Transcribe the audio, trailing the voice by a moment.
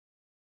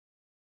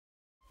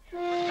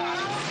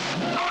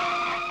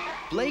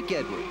Blake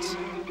Edwards,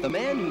 the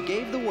man who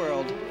gave the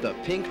world the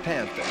Pink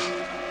Panther.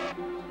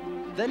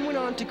 Then went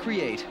on to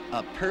create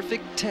A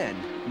Perfect 10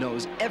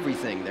 Knows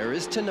Everything There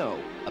Is to Know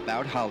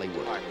About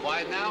Hollywood. All right,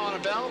 quiet now, on a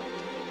bell.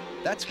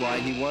 That's why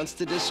he wants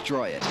to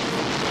destroy it.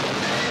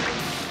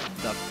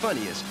 The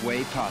funniest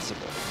way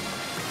possible.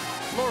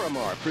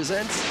 Lorimar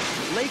presents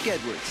Blake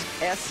Edwards'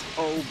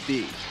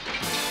 S.O.B.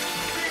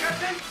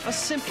 A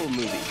simple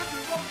movie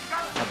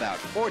about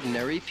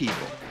ordinary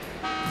people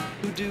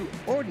who do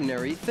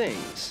ordinary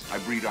things. I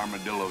breed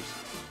armadillos.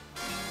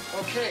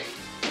 Okay.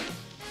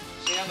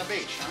 See you on the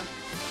beach, huh?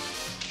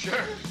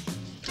 Sure.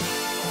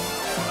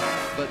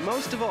 But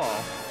most of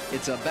all,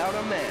 it's about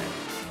a man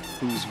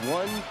who's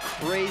one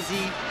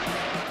crazy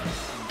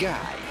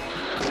guy.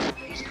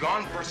 He's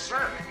gone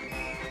berserk.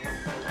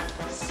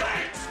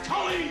 Thanks,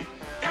 Colleen!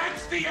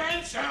 That's the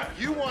answer!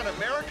 You want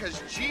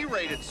America's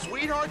G-rated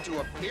sweetheart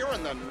to appear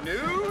in the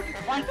nude?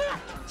 Why not?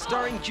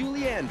 Starring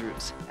Julie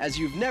Andrews as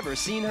you've never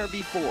seen her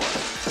before.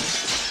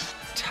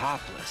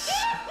 Topless.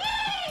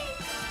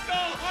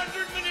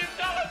 $100 million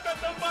at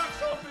the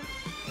box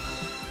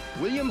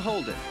office! William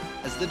Holden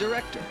as the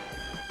director.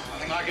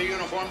 Nothing like a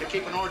uniform to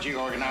keep an orgy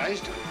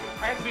organized.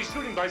 I have to be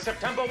shooting by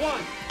September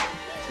 1.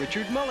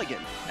 Richard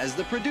Mulligan as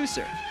the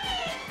producer.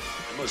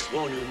 I must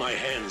warn you, my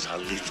hands are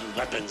lethal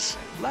weapons.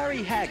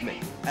 Larry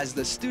Hagman as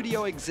the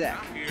studio exec.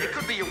 It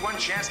could be your one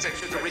chance to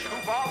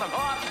recoup all the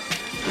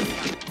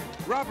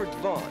loss. Robert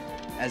Vaughn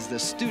as the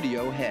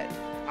studio head.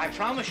 I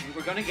promise you,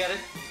 we're gonna get it.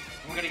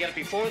 We're gonna get it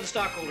before the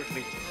stockholders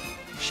meet.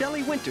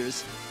 Shelley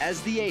Winters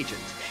as the agent.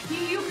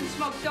 You can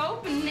smoke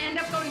dope and end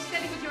up going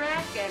steady with your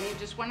Afghan. You're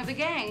just one of the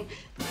gang.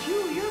 But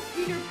you're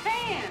Peter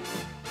Pan.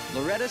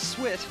 Loretta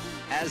Swit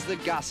as the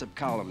gossip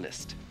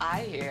columnist.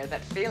 I hear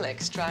that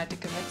Felix tried to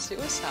commit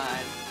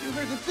suicide. You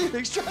heard the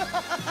Felix try?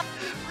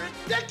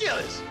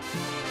 Ridiculous!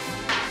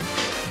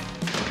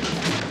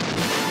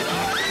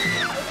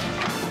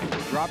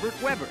 Robert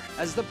Weber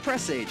as the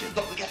press agent.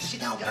 Look, we gotta sit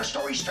down and get our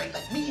story straight.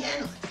 Let me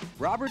handle it.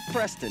 Robert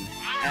Preston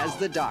as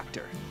the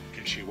doctor.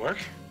 Can she work?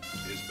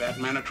 Is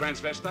Batman a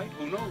transvestite?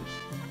 Who knows?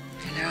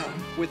 Hello.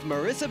 With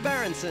Marisa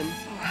Berenson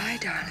Oh, hi,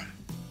 darling.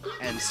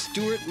 and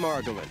Stuart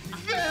Margolin.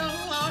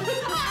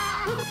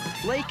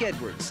 Blake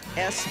Edwards'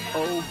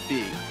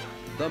 S.O.B.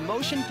 The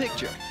motion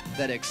picture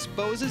that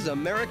exposes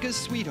America's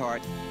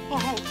sweetheart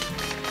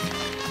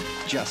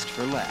just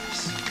for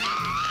laughs.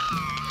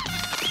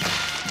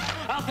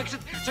 I'll fix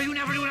it so you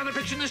never do another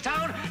picture in this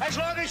town as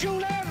long as you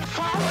live!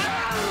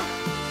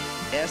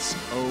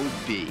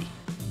 S.O.B.